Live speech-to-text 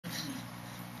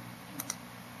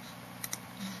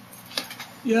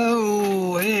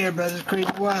Yo, hey brothers,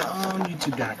 CrazyWyatt on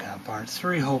YouTube.com, part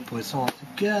 3. Hope it's all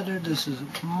together. This is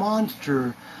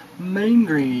Monster, Main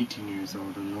Green, 18 years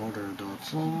old and older,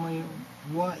 adults only.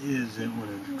 What is it?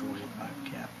 125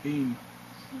 caffeine.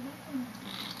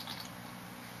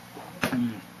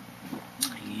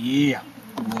 Yeah,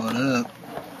 what up?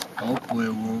 Hopefully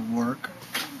it will work.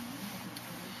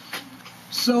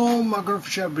 So, my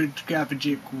girlfriend Cafe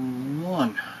Jake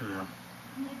 1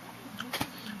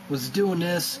 was doing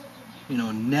this,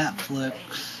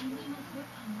 Netflix,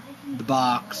 the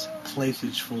box,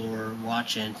 PlayStation 4,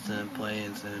 watch instant, play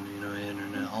instant,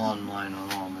 internet, online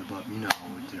on all of it, but you know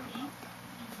what we do.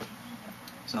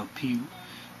 So, Pee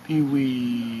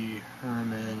Wee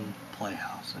Herman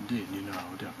Playhouse, indeed, you know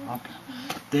what we do. Okay.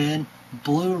 Then,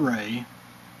 Blu-ray,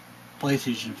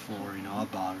 PlayStation 4, I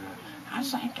bought it. I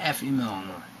was like that female,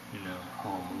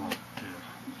 home alone,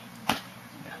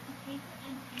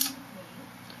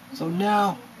 So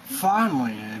now,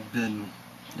 finally, I've been,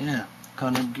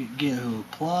 gonna get Hulu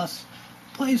Plus,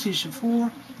 PlayStation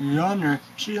 4, Yonder,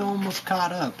 she almost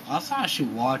caught up. I thought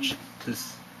she'd watch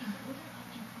this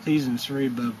season 3,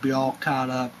 but be all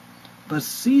caught up. But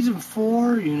season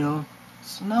 4,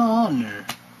 it's not on there.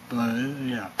 But,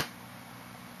 yeah.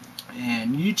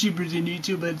 And YouTubers and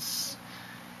YouTubers,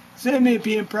 send me a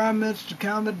PM promise to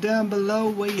comment down below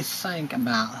what you think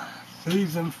about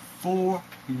season 4,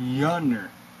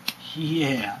 Yonder.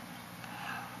 Yeah,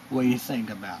 what do you think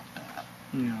about that?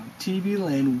 TV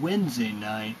Land Wednesday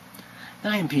night,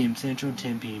 9 p.m. Central,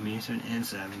 10 p.m. Eastern, and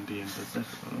 7 p.m. Pacific.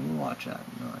 We'll watch that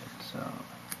tonight, so.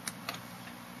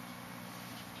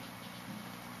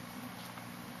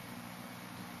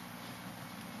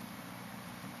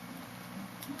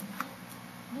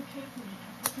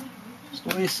 So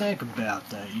what do you think about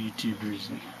that,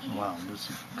 YouTubers? Wow, this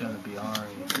is gonna be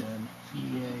alright then.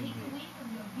 Yay.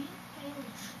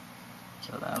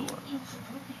 So that was.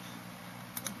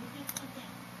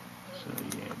 So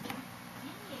yeah.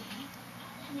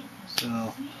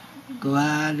 So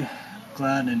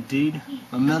glad indeed.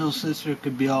 My middle sister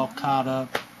could be all caught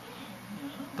up,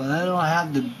 but I don't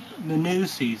have the new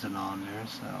season on there.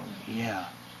 So yeah.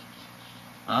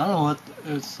 I don't know what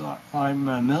it's like.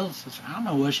 My middle sister, I don't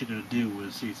know what she's gonna do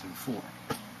with season 4.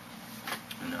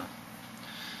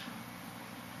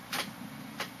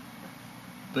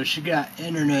 But she got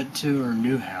internet to her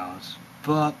new house.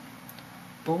 But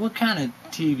what kind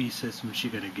of TV system is she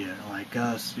gonna get? Like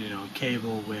us,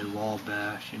 cable with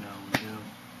Wabash,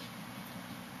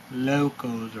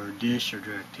 locals or Dish or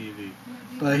DirecTV.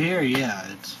 But here, yeah,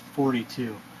 it's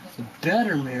 42. The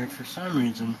Betterment, for some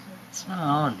reason, it's not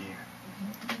on here.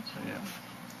 So yeah,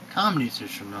 Comedy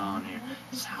Central not on here.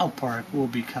 South Park will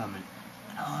be coming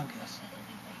in August.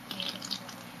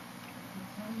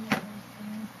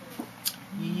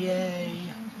 Yay.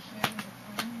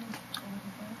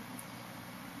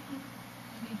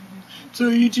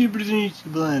 So YouTubers and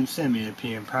YouTubers, send me a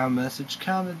PM Prime message,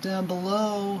 comment down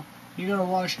below. You're gonna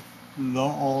watch the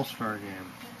All-Star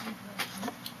game.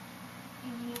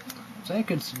 I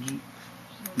think it's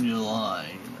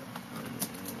July.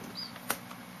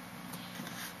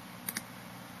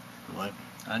 What?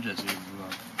 I just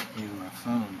used my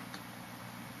phone.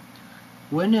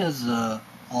 When is the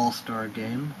All-Star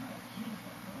game?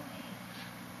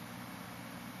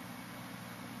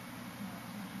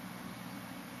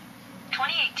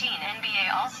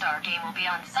 NBA All-Star Game will be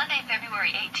on Sunday,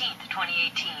 February 18th,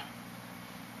 2018.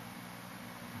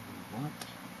 What?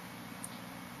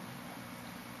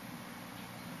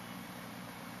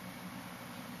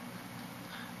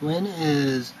 When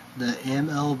is the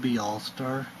MLB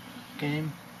All-Star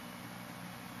Game?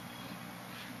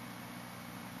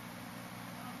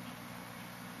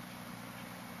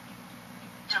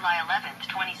 July 11th,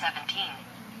 2017.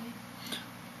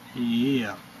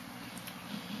 Yeah.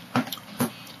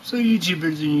 So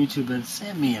YouTubers and YouTubers,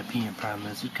 send me a PM Prime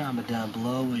message, comment down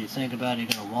below what you think about it.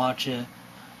 You're gonna watch it.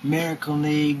 American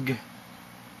League,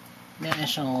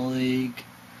 National League,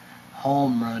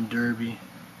 Home Run Derby.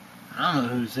 I don't know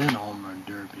who's in Home Run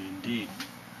Derby, indeed.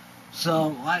 So,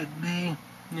 like me,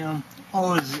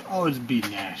 always be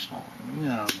national.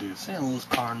 Do St. Louis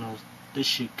Cardinals, the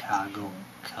Chicago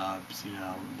Cubs, we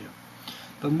do.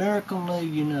 But American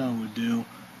League, we do.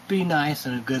 Be nice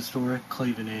and a good story.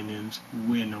 Cleveland Indians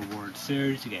win the World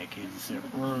Series. You got Kansas City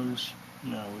Royals.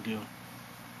 We do.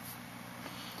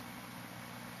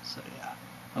 So yeah,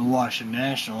 I watch the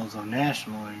Nationals on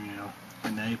National,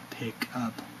 and they pick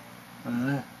up.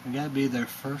 We gotta be their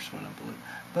first one, I believe.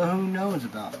 But who knows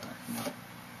about that?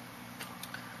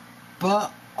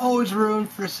 But always rooting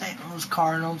for St. Louis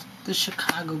Cardinals, the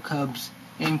Chicago Cubs,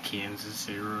 in Kansas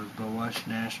City Rose Bowl West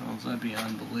Nationals. That'd be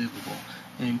unbelievable.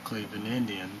 In Cleveland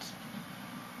Indians.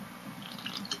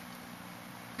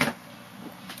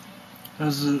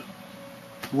 Because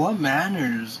what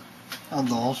matters of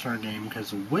the All-Star game,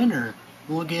 because the winner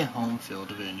will get home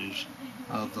field advantage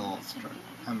of the All-Star.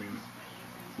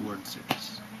 World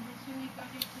Series.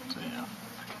 So yeah.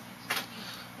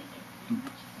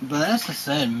 But as I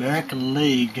said, American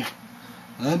League,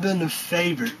 they've been the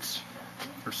favorites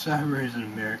for some reason.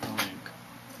 American League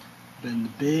been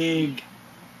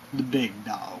the big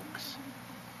dogs.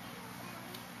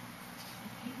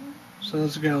 So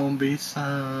it's gonna be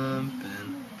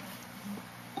something.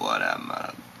 What am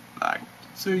I like?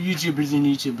 So YouTubers and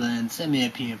YouTube land, send me a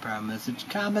PM private message.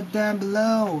 Comment down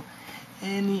below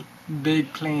any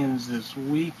big plans this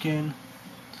weekend.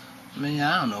 I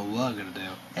don't know what I'm gonna do.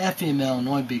 FM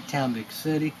Illinois, big town, big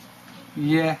city.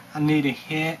 Yeah, I need a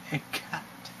haircut.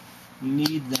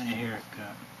 Need that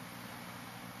haircut.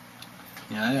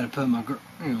 I gotta put my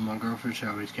girlfriend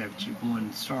Shelby's cappuccino,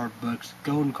 one Starbucks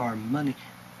golden card money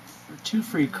for 2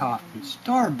 free coffees.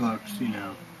 Starbucks,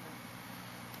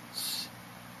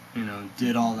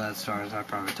 did all that stars. I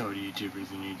probably told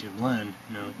YouTubers and YouTube land,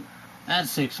 That's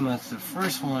 6 months. The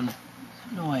first one,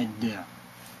 no idea.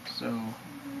 So,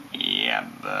 yeah,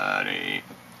 buddy.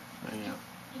 So, yeah.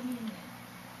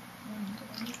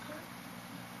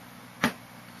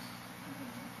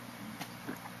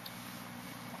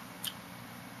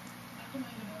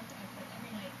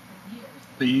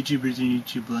 The YouTubers in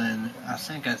YouTube land, I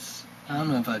think I don't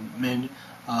know if I mentioned,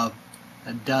 I've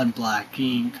done black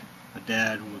ink, my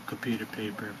dad with computer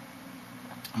paper,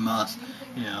 must,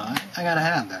 I gotta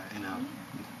have that,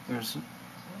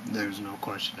 There's no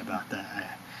question about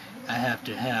that. I have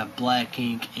to have black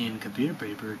ink and computer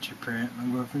paper to print my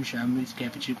girlfriend Shelby's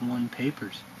cappuccino one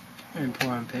papers. Very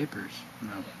important papers,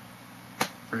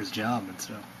 for his job and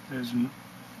stuff.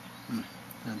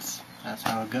 That's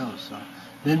how it goes. So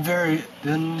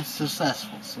been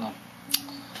successful. So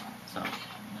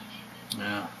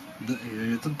yeah,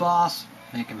 you're the boss.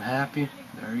 Make him happy.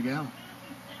 There you go.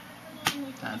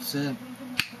 That's it.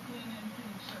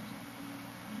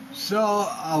 So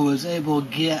I was able to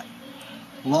get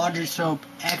laundry soap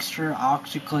extra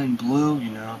OxyClean Blue.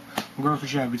 My girlfriend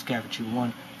Shelby's cappuccino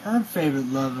one. Her favorite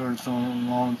lover for a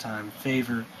long time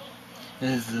favorite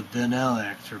is the vanilla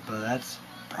extra, but that's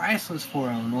priceless for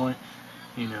Illinois.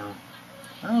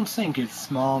 I don't think it's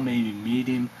small, maybe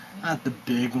medium, not the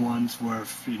big ones where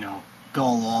go a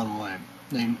long way.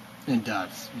 It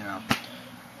does,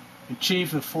 cheap,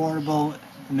 affordable, it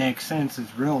makes sense.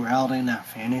 It's real reality, not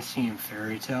fantasy and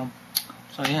fairy tale.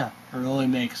 So yeah, it really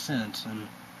makes sense, and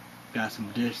got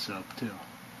some dish soap too.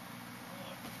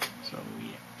 So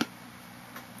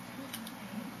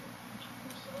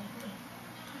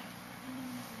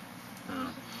yeah.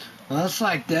 Well, it's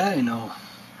like that,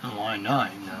 why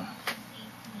not,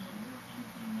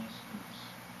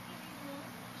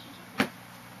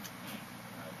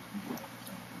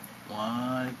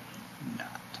 Why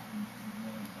not?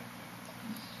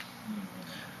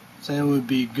 So it would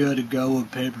be good to go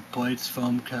with paper plates,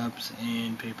 foam cups,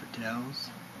 and paper towels.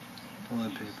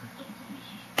 Toilet paper.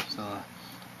 So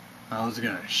I was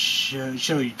gonna show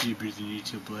YouTubers and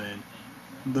YouTube land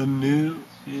the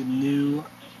new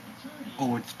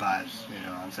Old Spice.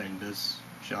 I'm saying this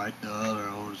shit like the other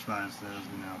Old Spice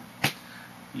does.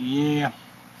 Yeah.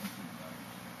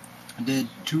 I did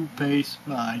toothpaste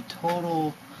by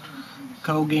Total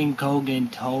Colgate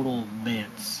Total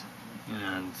Mints.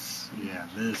 And yeah,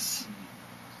 this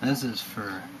is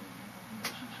for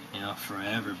for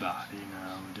everybody,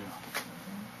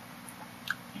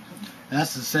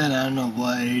 That's the said, I don't know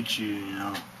what age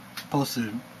you supposed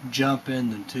to jump in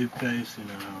the toothpaste,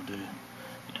 do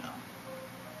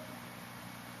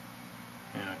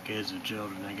kids and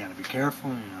children, they gotta be careful,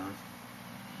 I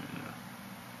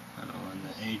don't know, in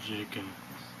the age they can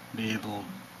be able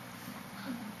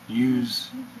to use,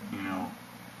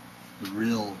 the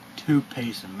real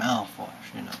toothpaste and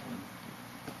mouthwash,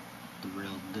 the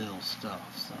real deal stuff,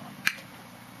 so.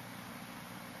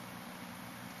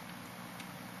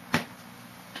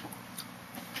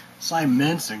 It's like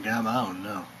mints and gum, I don't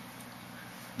know.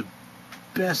 The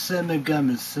best cinnamon gum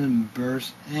is Cinnamon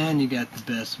Burst, and you got the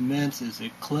best mints is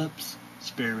Eclipse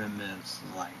Spearmint Mints.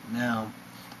 Like now,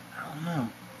 I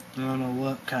don't know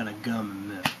what kind of gum and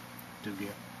mint to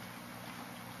get.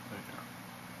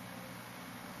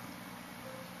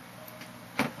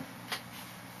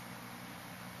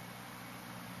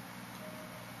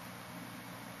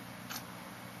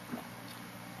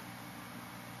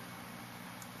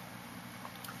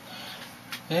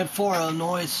 And for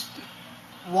Illinois,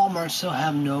 Walmart still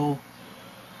have no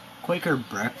Quaker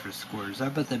breakfast squares. I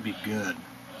bet that'd be good.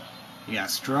 You got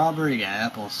strawberry, you got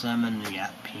apple cinnamon, you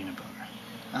got peanut butter.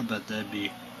 I bet that'd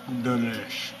be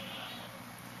delish.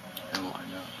 And why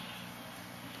not?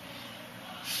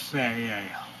 Say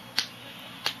yeah.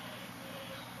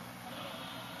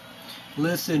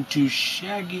 Listen to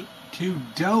Shaggy 2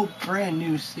 Dope, brand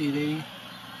new CD.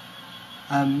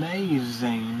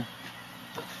 Amazing.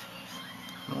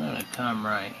 I'm gonna come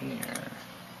right here.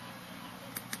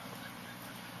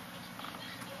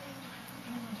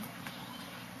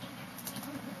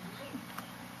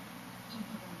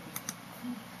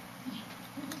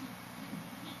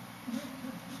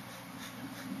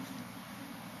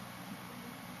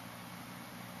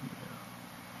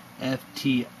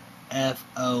 FTFOMF.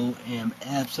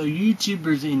 So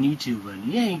YouTubers and YouTubing,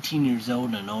 yeah, 18 years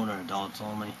old and older adults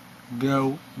only.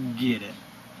 Go get it.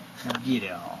 Get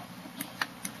it all.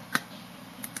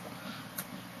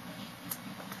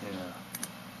 Yeah.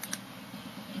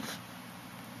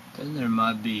 Then there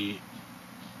might be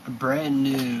a brand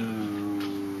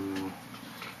new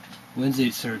Wednesday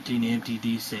 13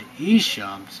 MTD set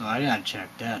eShop, so I gotta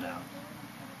check that out.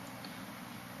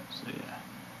 So yeah.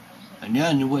 And now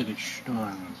in the wicked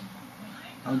storm.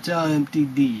 Don't tell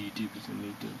MTD YouTubers and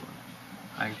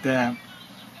YouTubers like that.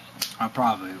 I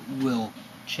probably will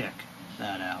check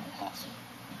that out also.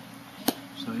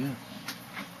 So yeah.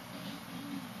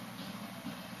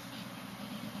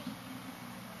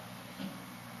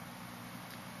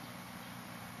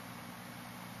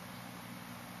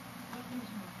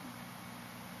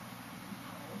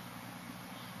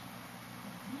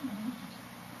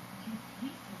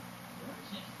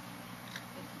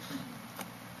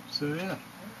 So yeah.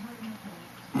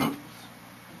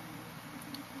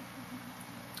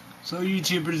 So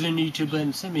YouTubers and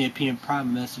YouTubers, send me a PM private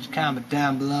message, comment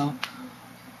down below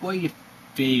what your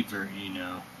favorite,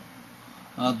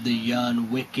 of the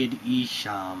young wicked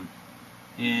Isham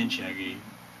and Shaggy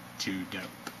 2 Dope.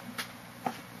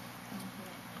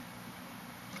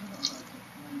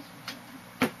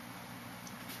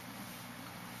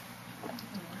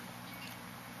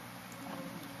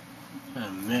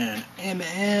 Oh man,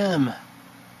 M.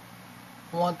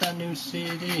 I want that new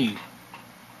CD.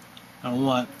 I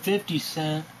want 50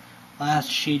 Cent, Last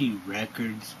Shady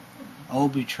Records,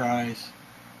 Obi Tries,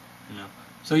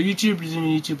 So YouTubers and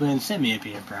YouTubers, send me a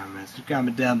PM private message.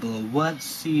 Comment down below what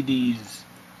CDs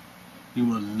you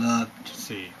would love to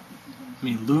see. I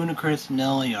mean, Ludacris,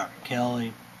 Nelly, R.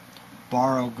 Kelly,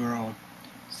 Borrow Girl,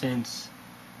 Since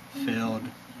Filled,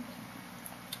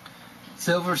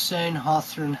 Silver Stain,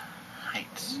 Hawthorne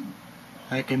Heights.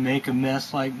 I can make a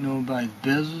mess like nobody's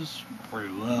business,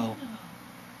 pretty well.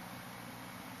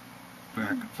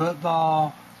 American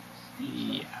football,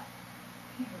 yeah.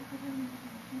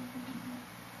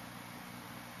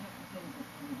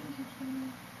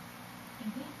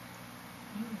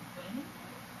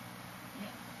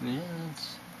 Yeah,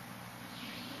 it's...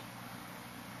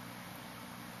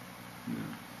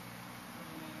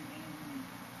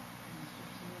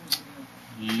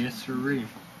 Yes, sirree.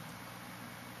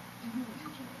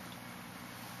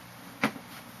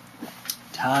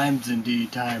 Times indeed.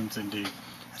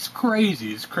 It's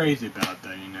crazy about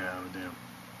that,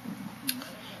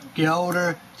 Get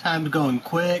older, time going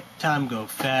quick, time go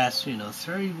fast,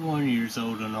 31 years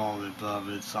old and all the above,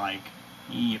 it's like,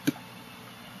 yep.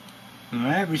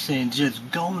 Everything's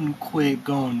just going quick,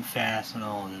 going fast and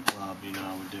all the above,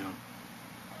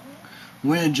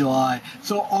 We're in July,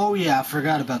 so, oh yeah, I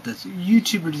forgot about this.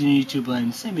 YouTubers and YouTube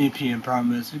land, send me a PM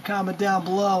promise, and comment down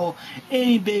below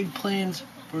any big plans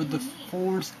for the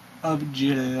 4th of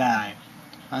July.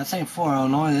 I think for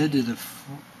Illinois, they did the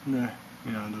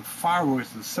fireworks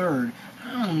the 3rd.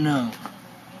 I don't know.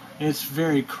 It's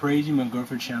very crazy. My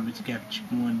girlfriend Shabby's got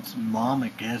one's mom, I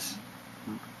guess,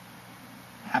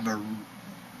 have a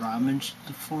ramen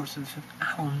the 4th of 5th.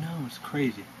 I don't know. It's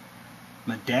crazy.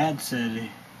 My dad said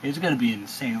it's gonna be in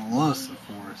St. Louis the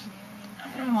 4th. I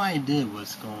have no idea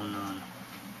what's going on.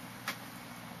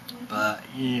 But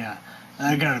yeah,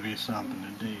 that gotta be something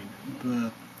indeed.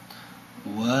 But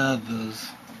weathers.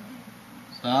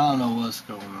 So I don't know what's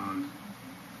going on.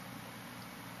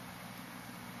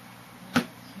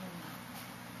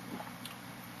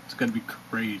 It's gonna be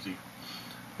crazy.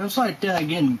 It's like that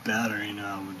getting better,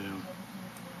 how we do.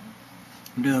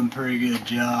 I'm doing a pretty good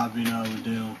job, we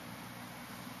do.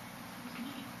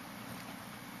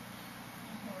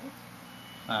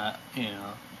 I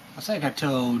think I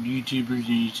told YouTubers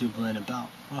and YouTubeland about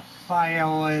a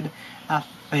firewood. I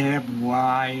said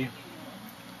why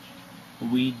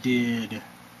we did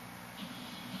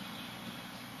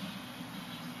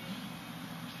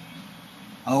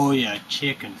oh yeah,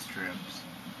 chicken strips.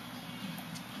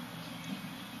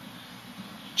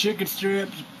 chicken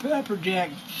strips, pepper jack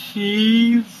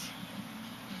cheese,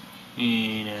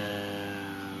 you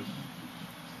know,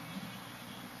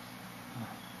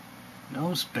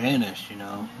 no Spanish, you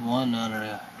know, one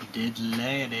other did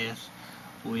lettuce.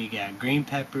 We got green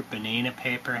pepper, banana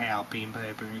pepper, jalapeno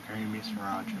pepper, creamy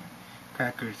sriracha,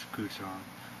 crackers, croutons.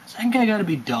 I think I gotta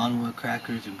be done with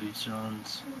crackers and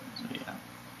croutons.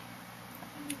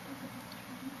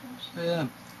 So yeah,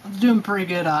 I'm doing pretty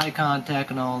good eye contact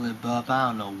and all that, but I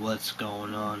don't know what's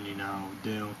going on, you know,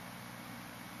 dude.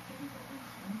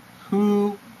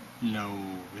 Who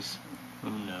knows? Who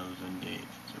knows indeed.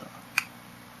 So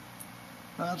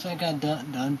I think I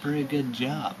done a pretty good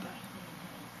job.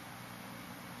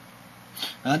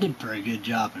 I did a pretty good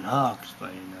job in Hawks,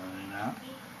 but you know,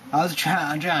 I'm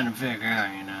trying to figure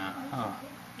out, you know,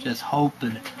 just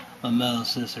hoping my middle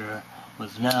sister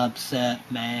was not upset,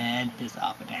 mad, pissed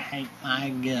off, and hate my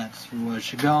guts for what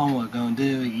she gonna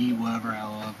do, eat whatever,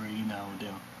 however, you know,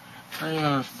 do.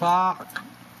 Fuck,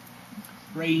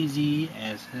 crazy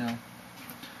as hell.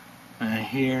 And I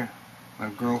hear my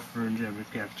girlfriend,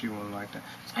 she won't like that.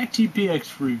 It's like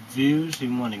TPX reviews.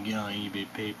 You want to get on eBay,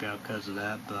 PayPal because of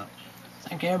that, but I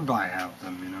think everybody has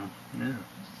them, you know.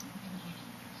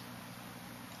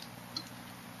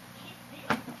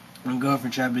 Yeah. My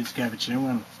girlfriend tried to be cappuccino,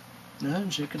 and no,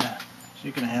 she could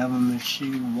have them if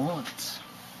she wants.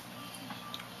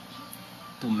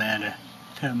 Don't matter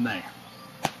to me.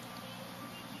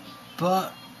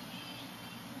 But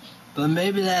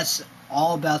maybe that's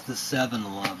all about the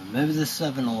 7-Eleven. Maybe the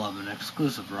 7-Eleven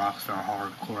exclusive Rockstar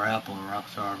Hardcore Apple and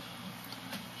Rockstar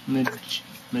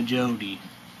Mojito.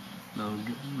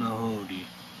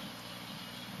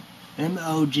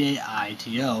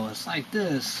 Mojito. It's like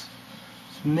this.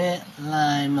 It's mint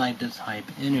lime, like this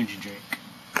hype energy drink.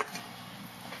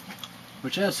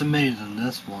 Which that's amazing.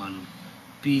 This one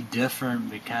be different,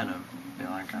 be kind of be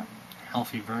like a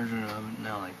healthy version of it,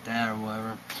 not like that or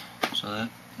whatever. So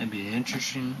that'd be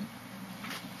interesting.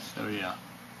 So yeah.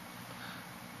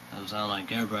 Doesn't sound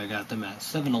like everybody got them at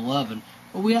 7-Eleven.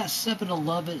 But we got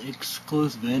 7-Eleven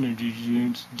exclusive energy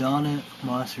drinks. Donut,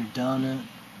 Monster Donut.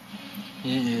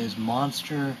 It is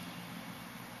Monster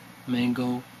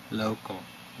Mango Loco.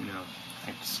 You know,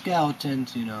 like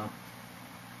skeletons, you know.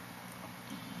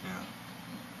 Yeah.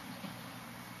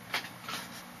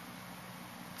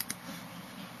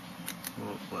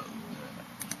 What?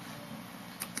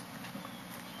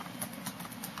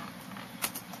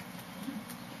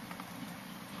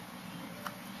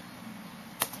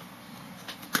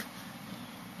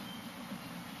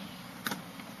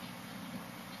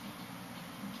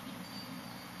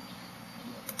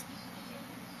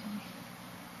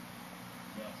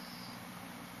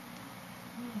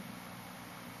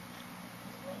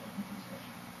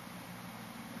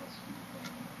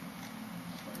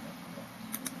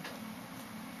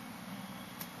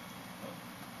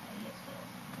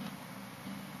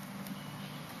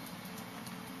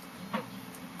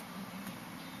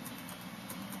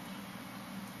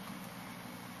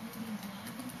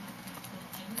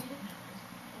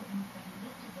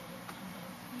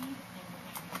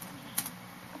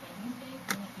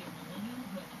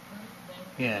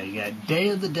 Yeah, you got Day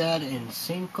of the Dead and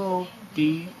Cinco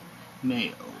de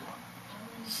Mayo.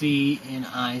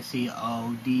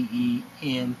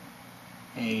 CNICODEMAYO.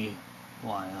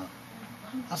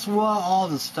 That's what all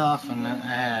the stuff, and I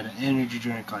had an energy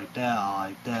drink like that. I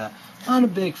like that. I'm a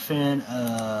big fan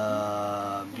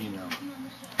of, you know,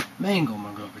 mango.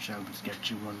 My girlfriend showed me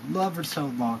sketchy one. Love her so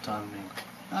long time mango.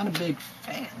 Not a big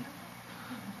fan.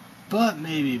 But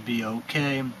maybe it'd be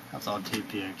okay. I thought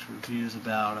TPX reviews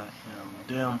about it, you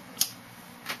know, do.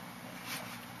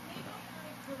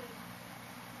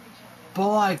 But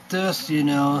like this, you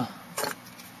know,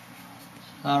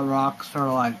 that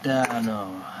Rockstar like that, I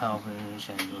know how it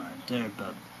right there,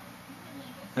 but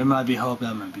there might be hope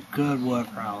that might be good,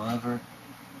 whatever, however.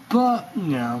 But, you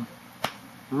know,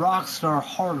 Rockstar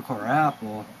Hardcore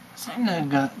Apple, I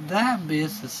think that'd be a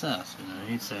success, you know.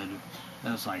 He said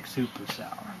that's like super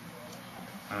sour.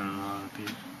 I don't know if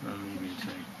it, maybe it's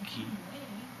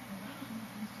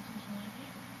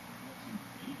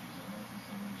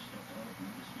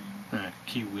like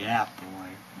kiwi apple,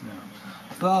 like, no.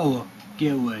 But we'll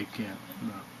get away, can't,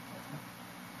 no.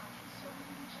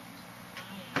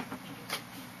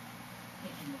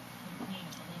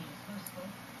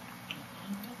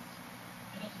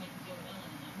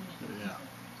 Yeah.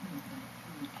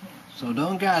 So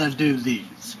don't gotta do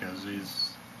these, because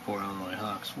these poor Illinois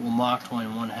Hawks. Will Mach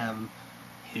 21 have them?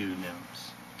 Who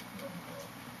knows?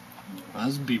 Well,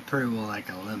 this would be pretty well like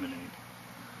a lemonade.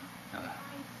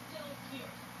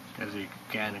 Because you could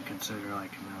kind of consider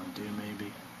like a Mountain Dew,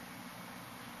 maybe.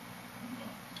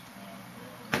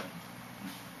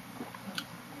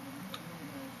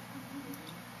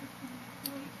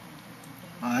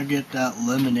 I get that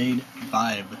lemonade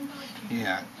vibe.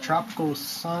 Yeah, tropical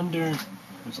thunder.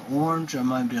 It's orange. It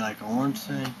might be like an orange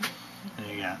thing. And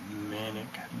you got manic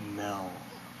mellow,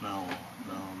 manic,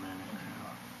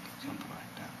 something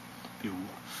like that.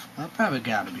 That probably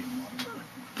gotta be one,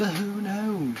 but who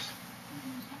knows?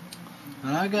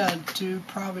 And I got to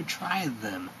probably try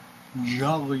them.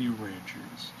 Jolly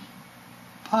Ranchers,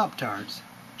 Pop-Tarts,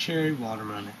 cherry,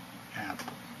 watermelon,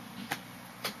 apple.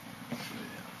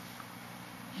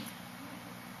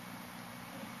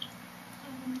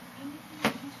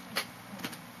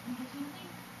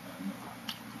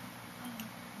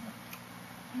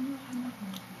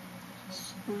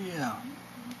 So yeah.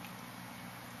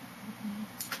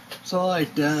 So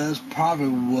like that's probably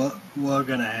what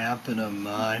gonna happen on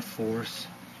my force.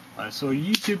 Alright, so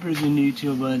YouTubers and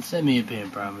YouTubers, send me a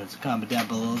opinion, comments, comment down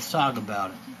below. Let's talk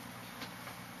about it.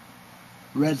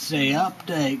 Red say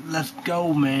update. Let's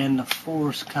go, man. The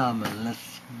force coming.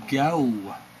 Let's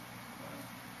go.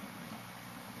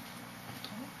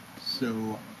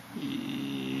 So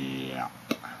yeah,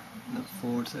 the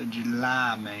 4th of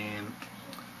July, man.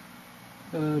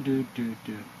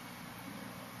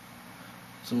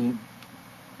 So,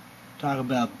 talk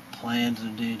about plans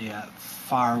and did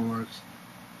fireworks.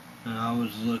 And I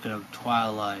was looking up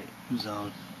Twilight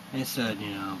Zone. They said,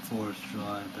 4th of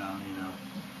July about,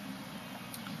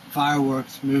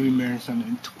 fireworks, movie marathon,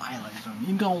 and Twilight Zone.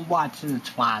 You gonna watch the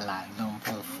Twilight Zone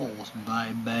for the 4th,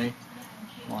 baby.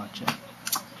 Watch it.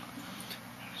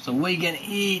 So we can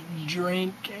eat,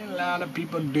 drink, and a lot of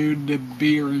people do the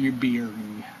beer.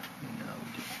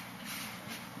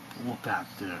 Look at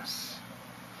this.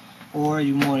 Or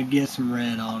you want to get some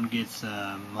red on, get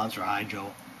some Monster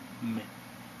Hydro,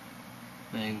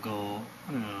 mango,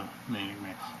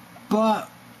 but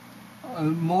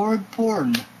more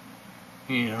important,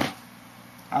 I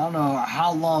don't know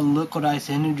how long Liquid Ice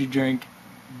Energy Drink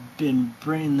been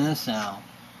bringing this out.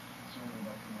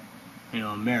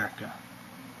 America.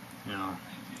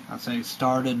 I'd say it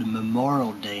started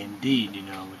Memorial Day, indeed. We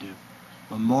do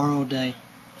Memorial Day,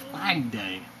 Flag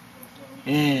Day,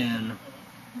 and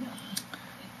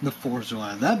the 4th of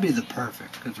July. That'd be the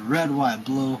perfect, because red, white,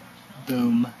 blue,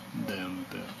 boom, boom,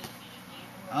 boom.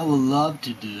 I would love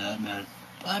to do that, man.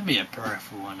 That'd be a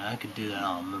perfect one. I could do that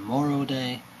on Memorial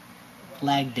Day,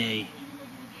 Flag Day,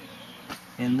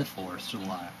 and the 4th of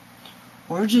July.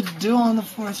 Or just do on the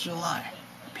 4th of July.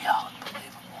 It'd be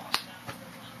unbelievable.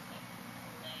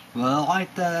 Well,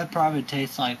 like that, that probably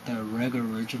tastes like the regular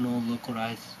original Liquid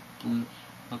Ice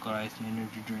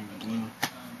Energy Drink Blue.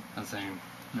 I'm saying,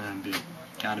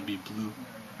 gotta be blue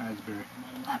raspberry.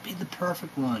 That'd be the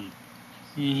perfect one.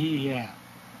 Yeah,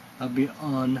 that'd be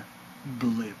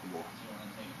unbelievable.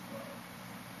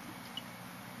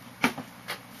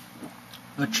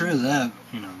 But true that,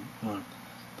 but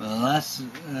that's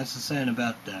the saying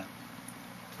about that.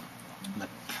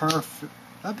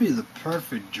 That'd be the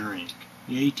perfect drink.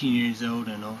 You're 18 years old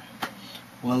and older.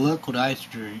 Well, liquid ice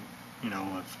drink,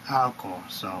 with alcohol.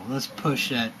 So let's push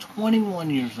that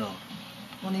 21 years old.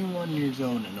 21 years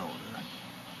old and older.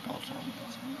 Also,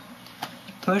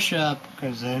 push up,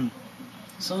 because then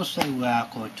associated with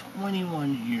alcohol,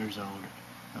 21 years old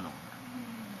and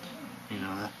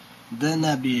older. Then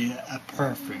that'd be a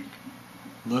perfect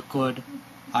liquid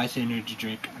ice energy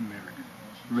drink America.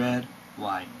 Red,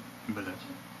 white, blue.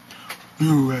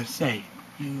 USA.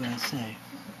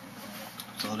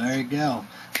 So there you go.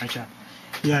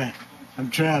 I'm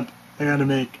Trump. I gotta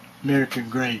make America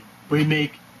great. How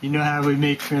we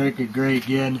make America great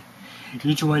again?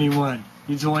 You're 21.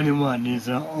 You're 21 is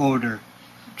an older.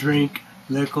 Drink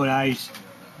liquid ice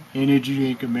energy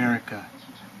drink America.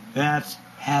 That's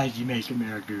how you make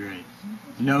America great.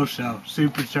 So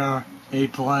superstar, A+.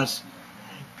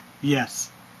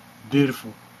 Yes.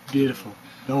 Beautiful.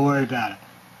 Don't worry about it.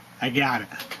 I got it.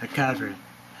 I covered it.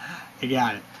 I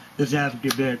got it. This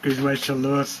African bear, Chris West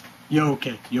Lewis. You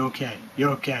okay.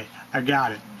 I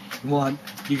got it.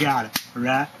 You got it.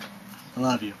 Alright? I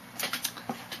love you.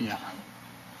 Yeah.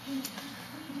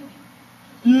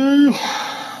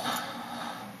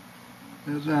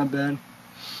 That's not bad.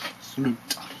 Salute.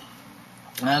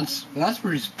 That's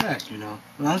respect,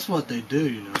 That's what they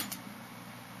do,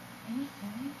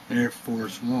 Air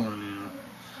Force One,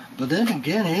 But then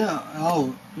again,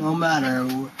 no matter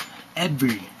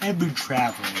every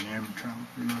traveler,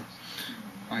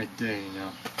 right there,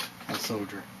 a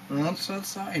soldier. Well, that's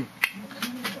insane.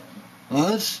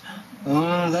 Well,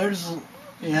 there's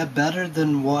better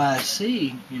than what I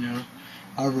see,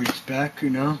 I respect,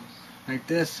 like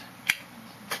this.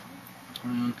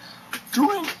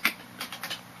 Drink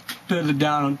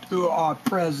to our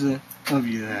president of the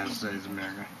United States of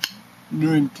America.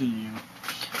 Drink to you.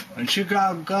 And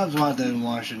Chicago Cubs, why they didn't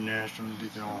watch the National League.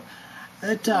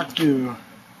 They talked to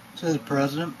the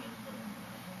president.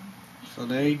 So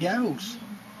there he goes.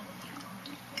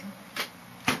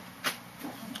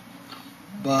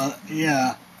 But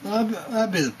yeah,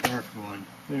 that'd be the perfect one.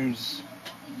 There's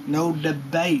no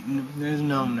debate. There's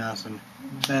no nothing.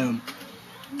 Boom.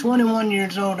 21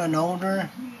 years old and older.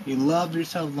 You love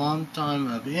yourself a long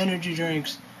time of energy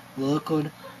drinks.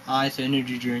 Liquid Ice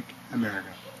Energy Drink America.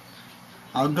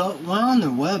 Went on their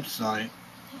website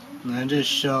and I just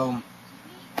show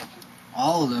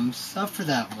all of them except for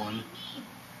that one.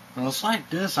 And it's like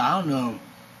this, I don't know.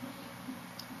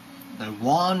 They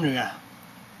won,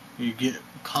 you get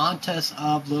contest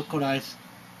of Liquid Ice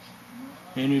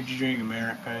Energy Drink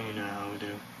America, you know how we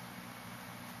do.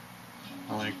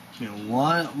 Like, you know,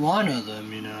 one of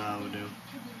them, you know how we do.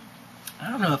 I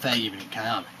don't know if that even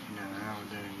counted, you know how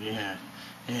we do. Yeah,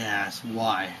 that's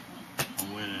why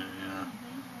I'm winning, you know.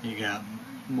 You got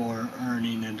more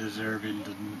earning and deserving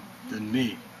than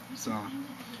me, so.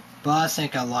 But I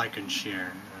think I like and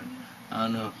share. I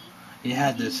don't know. You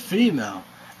had this female.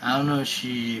 I don't know if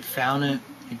she found it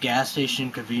at a gas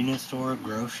station, convenience store,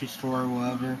 grocery store, or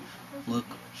whatever. Look,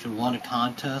 she won a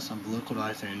contest of Liquid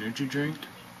Ice Energy Drink.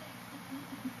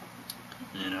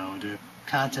 You know, the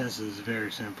contest is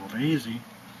very simple and easy.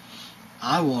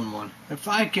 I won one. If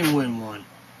I can win one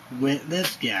with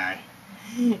this guy,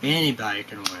 anybody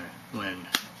can win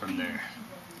from there.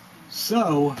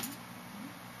 So,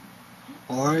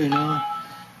 or, you know,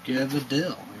 give a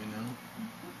deal, you know.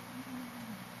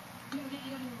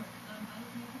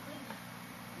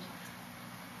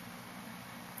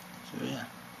 So, yeah.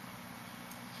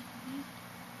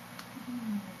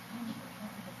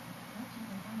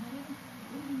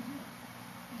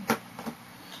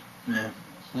 Man,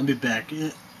 I'll be back.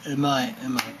 Am I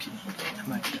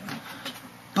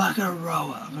back in a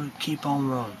row? I'm gonna keep on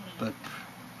rolling, but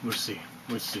we'll see.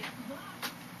 I'll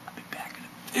be back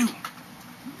in a few.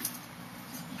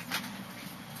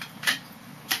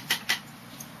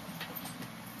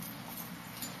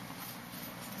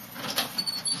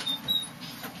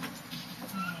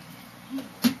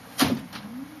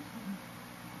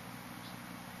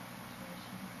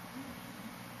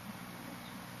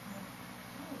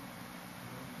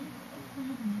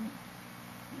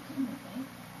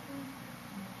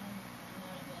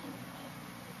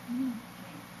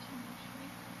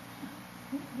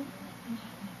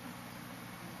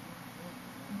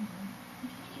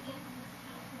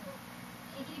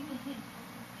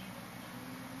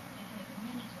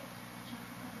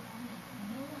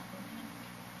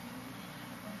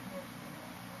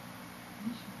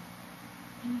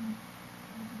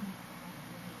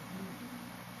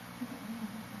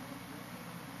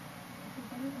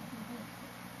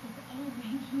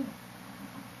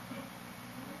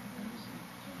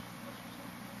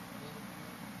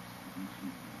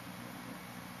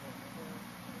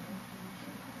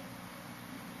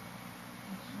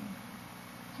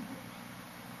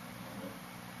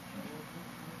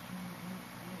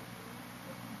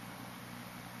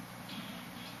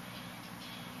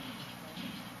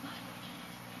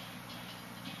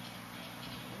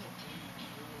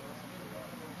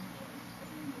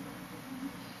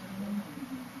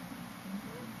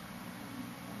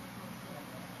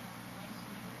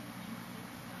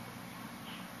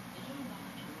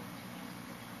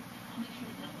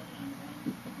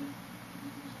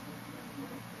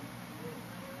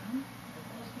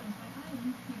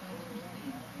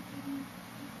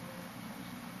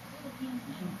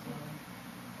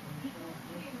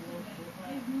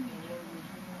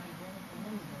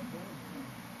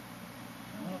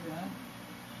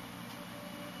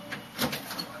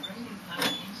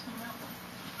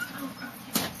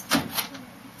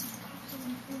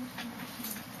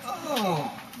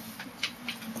 Oh,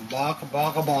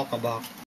 baka.